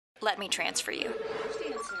Let me transfer you.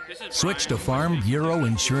 Switch to Farm Bureau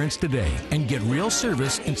Insurance today and get real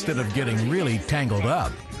service instead of getting really tangled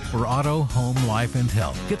up. For auto, home, life, and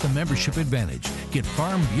health, get the membership advantage. Get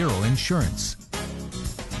Farm Bureau Insurance.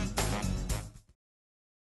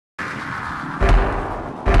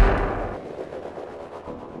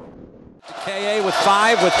 KA with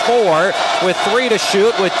 5, with 4, with 3 to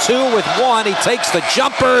shoot, with 2, with 1. He takes the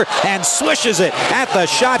jumper and swishes it at the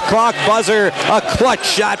shot clock buzzer. A clutch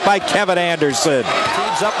shot by Kevin Anderson.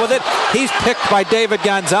 Teams up with it. He's picked by David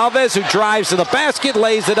Gonzalvez, who drives to the basket,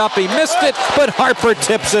 lays it up. He missed it, but Harper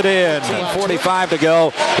tips it in. 45 to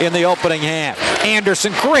go in the opening half.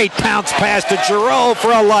 Anderson, great bounce pass to Giroux for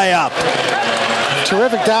a layup.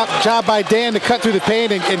 Terrific job by Dan to cut through the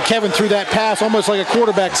paint, and Kevin threw that pass almost like a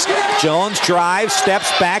quarterback. Jones drives,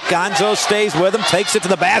 steps back. Gonzo stays with him, takes it to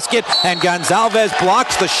the basket, and Gonzalvez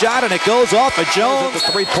blocks the shot, and it goes off of Jones. At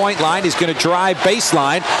the three-point line, he's going to drive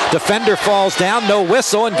baseline. Defender falls down, no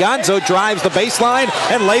whistle, and Gonzo drives the baseline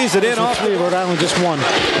and lays it in off. Rhode Island just won.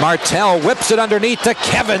 Martell whips it underneath to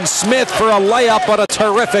Kevin Smith for a layup on a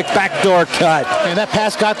terrific backdoor cut. And that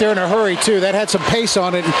pass got there in a hurry, too. That had some pace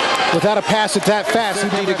on it. Without a pass at that fast.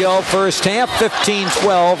 50 to go first half,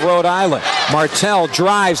 15-12 Rhode Island. Martell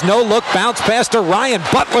drives, no look, bounce pass to Ryan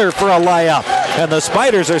Butler for a layup. And the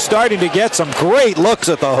Spiders are starting to get some great looks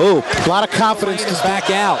at the hoop. A lot of confidence to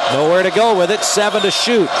back out. Nowhere to go with it, 7 to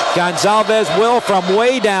shoot. Gonzalvez will from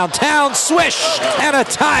way downtown, swish, and a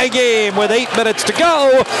tie game with 8 minutes to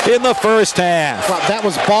go in the first half. Well, that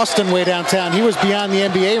was Boston way downtown. He was beyond the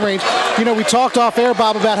NBA range. You know, we talked off air,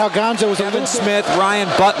 Bob, about how Gonzo was Kevin Smith, Ryan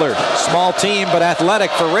Butler. Small team, but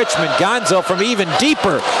athletic for Richmond. Gonzo from even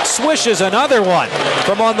deeper swishes another one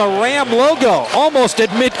from on the Ram logo, almost at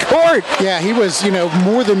midcourt. Yeah, he was, you know,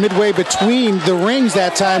 more than midway between the rings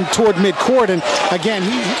that time toward midcourt. And again,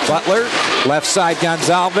 Butler, left side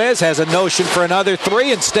Gonzalvez, has a notion for another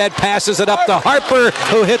three. Instead, passes it up to Harper,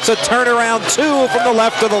 who hits a turnaround 2 from the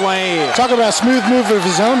left of the lane. Talk about a smooth move of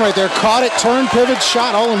his own right there. Caught it, turned, pivot,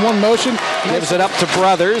 shot all in one motion. Gives it up to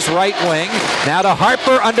Brothers, right wing. Now to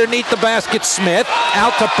Harper underneath the basket. Smith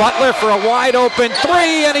out to Butler for a wide open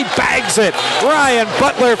 3, and he bags it. Ryan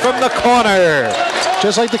Butler from the corner.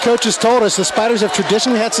 Just like the coaches told us, the Spiders have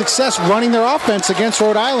traditionally had success running their offense against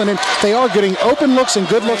Rhode Island, and they are getting open looks and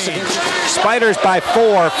good looks against. Spiders by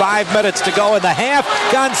 4, 5 minutes to go in the half.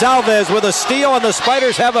 Gonzalvez with a steal, and the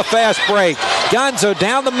Spiders have a fast break. Gonzo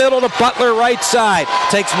down the middle to Butler, right side.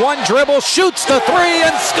 Takes one dribble, shoots the 3,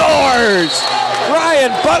 and scores!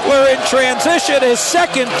 Ryan Butler in transition, his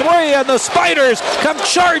second 3, and the Spiders come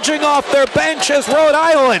charging off their bench as Rhode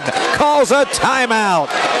Island calls a timeout.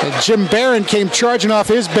 And Jim Barron came charging off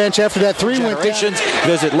his bench after that 3 went down.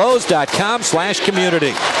 Visit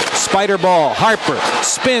Lowe's.com/community. Spider ball, Harper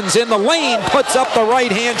spins in the lane, puts up the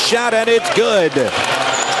right-hand shot, and it's good.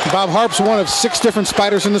 Bob Harp's one of 6 different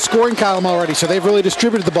Spiders in the scoring column already, so they've really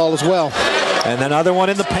distributed the ball as well. And another one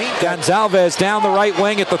in the paint. Gonzalvez down the right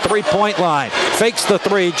wing at the three-point line. Fakes the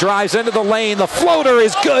 3, drives into the lane. The floater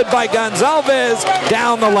is good by Gonzalvez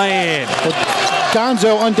down the lane.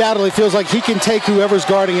 Gonzo undoubtedly feels like he can take whoever's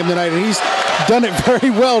guarding him tonight, and he's done it very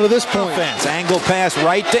well to this point. Offense. Angle pass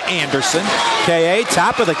right to Anderson. KA,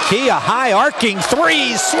 top of the key, a high arcing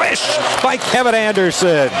 3, swish by Kevin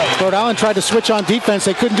Anderson. Rhode Island tried to switch on defense.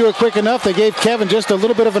 They couldn't do it quick enough. They gave Kevin just a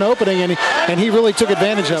little bit of an opening, and he really took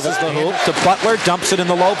advantage of it. The hoop to Butler, dumps it in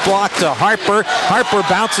the low block to Harper. Harper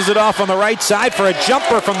bounces it off on the right side for a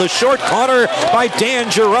jumper from the short corner by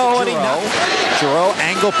Dan Giroux. And Giroux,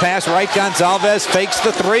 angle pass right. Gonzalvez fakes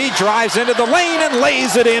the 3, drives into the lane, and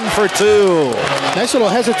lays it in for 2. Nice little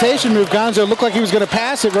hesitation move. Gonzo looked like he was going to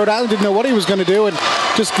pass it. Rhode Island didn't know what he was going to do and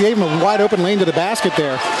just gave him a wide open lane to the basket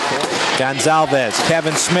there. Gonzalvez,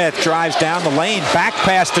 Kevin Smith drives down the lane, back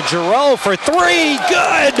pass to Giroux for 3,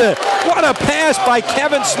 good! What a pass by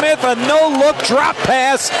Kevin Smith, a no-look drop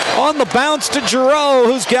pass on the bounce to Giroux,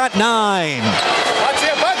 who's got 9.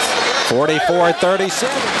 44-36.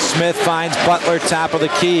 Smith finds Butler top of the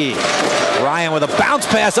key. Ryan with a bounce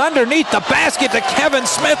pass underneath the basket to Kevin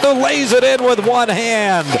Smith, who lays it in with one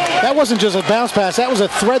hand. That wasn't just a bounce pass. That was a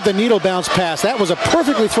thread-the-needle bounce pass. That was a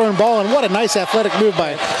perfectly thrown ball, and what a nice athletic move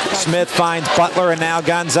by Smith finds Butler, and now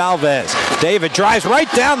Gonzalvez. David drives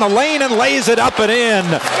right down the lane and lays it up and in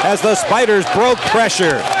as the Spiders broke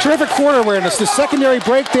pressure. Terrific court awareness. The secondary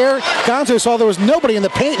break there. Gonzo saw there was nobody in the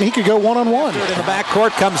paint and he could go one-on-one. In the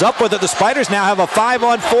backcourt comes up with it. The Spiders now have a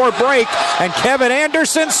 5-on-4 break, and Kevin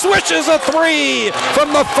Anderson swishes a three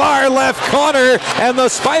from the far left corner, and the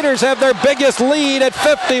Spiders have their biggest lead at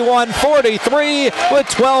 51-43 with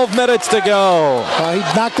 12 minutes to go. He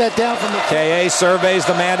knocked that down from the... KA surveys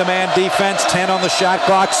the man-to-man defense. 10 on the shot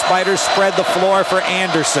clock. Spiders spread the floor for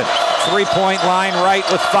Anderson. Three-point line right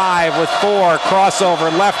with 5, with 4.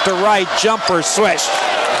 Crossover left to right. Jumper swish.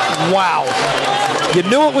 Wow. You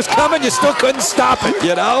knew it was coming, you still couldn't stop it,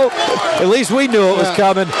 you know? At least we knew it was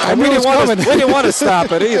coming. And we didn't want to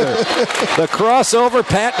stop it either. The crossover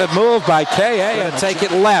patented move by KA and take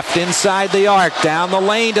it left inside the arc, down the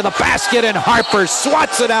lane to the basket, and Harper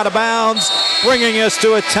swats it out of bounds, bringing us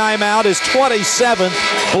to a timeout, his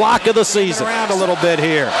 27th block of the season. Around a little bit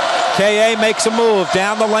here. KA makes a move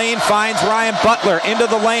down the lane, finds Ryan Butler into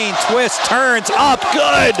the lane, twists, turns, up,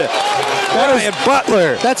 good. Ryan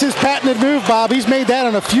Butler. That's his patented move, Bob. He's made that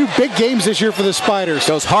on a few big games this year for the Spiders.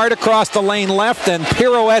 Goes hard across the lane left and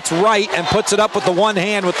pirouettes right and puts it up with the one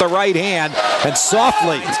hand with the right hand, and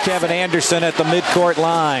softly it's Kevin Anderson at the midcourt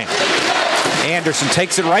line. Anderson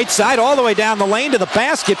takes it right side all the way down the lane to the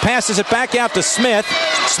basket, passes it back out to Smith.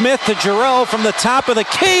 Smith to Giroux from the top of the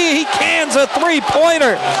key. He cans a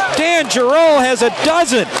three-pointer. Dan Giroux has a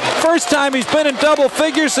dozen. First time he's been in double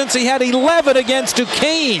figures since he had 11 against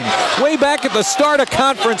Duquesne, way back at the start of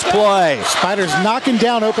conference play. Spiders knocking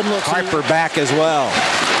down open looks. Harper back as well.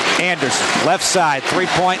 Anderson, left side,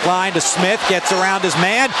 three-point line to Smith, gets around his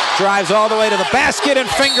man, drives all the way to the basket, and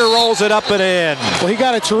finger rolls it up and in. Well, he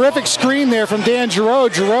got a terrific screen there from Dan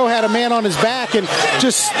Giroux. Giroux had a man on his back and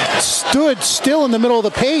just stood still in the middle of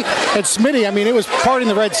the paint. And Smitty, I mean, it was parting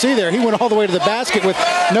the Red Sea there. He went all the way to the basket with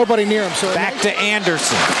nobody near him. So back to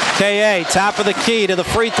Anderson. KA, top of the key to the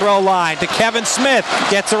free throw line to Kevin Smith.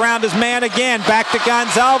 Gets around his man again. Back to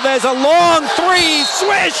Gonzalvez. A long three.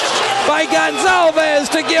 Swish by Gonzalvez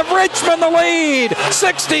to give Richmond the lead.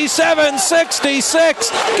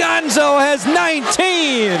 67-66. Gonzo has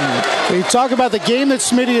 19. We talk about the game that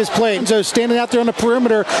Smitty has played. Gonzo standing out there on the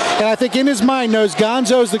perimeter, and I think in his mind knows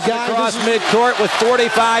Gonzo's the guy. Across midcourt with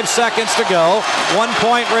 45 seconds to go. 1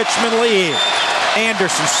 point Richmond lead.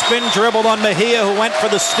 Anderson spin dribbled on Mejia, who went for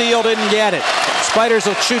the steal, didn't get it. Spiders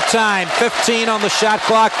will shoot time. 15 on the shot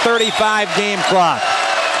clock, 35 game clock.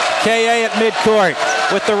 KA at midcourt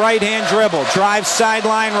with the right-hand dribble. Drives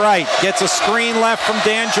sideline right. Gets a screen left from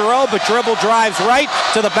Dan Giroux, but dribble drives right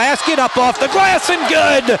to the basket, up off the glass, and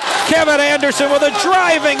good! Kevin Anderson with a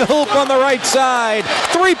driving hoop on the right side.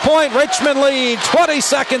 3-point Richmond lead, 20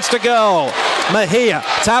 seconds to go. Mejia,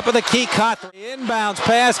 top of the key, caught the inbounds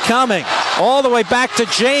pass coming. All the way back to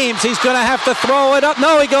James. He's going to have to throw it up.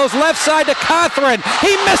 No, he goes left side to Cothran.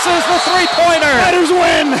 He misses the three-pointer. Spiders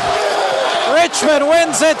win! Richmond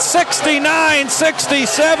wins it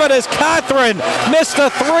 69-67 as Cothran missed a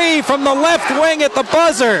three from the left wing at the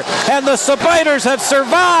buzzer. And the Spiders have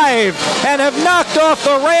survived and have knocked off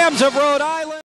the Rams of Rhode Island.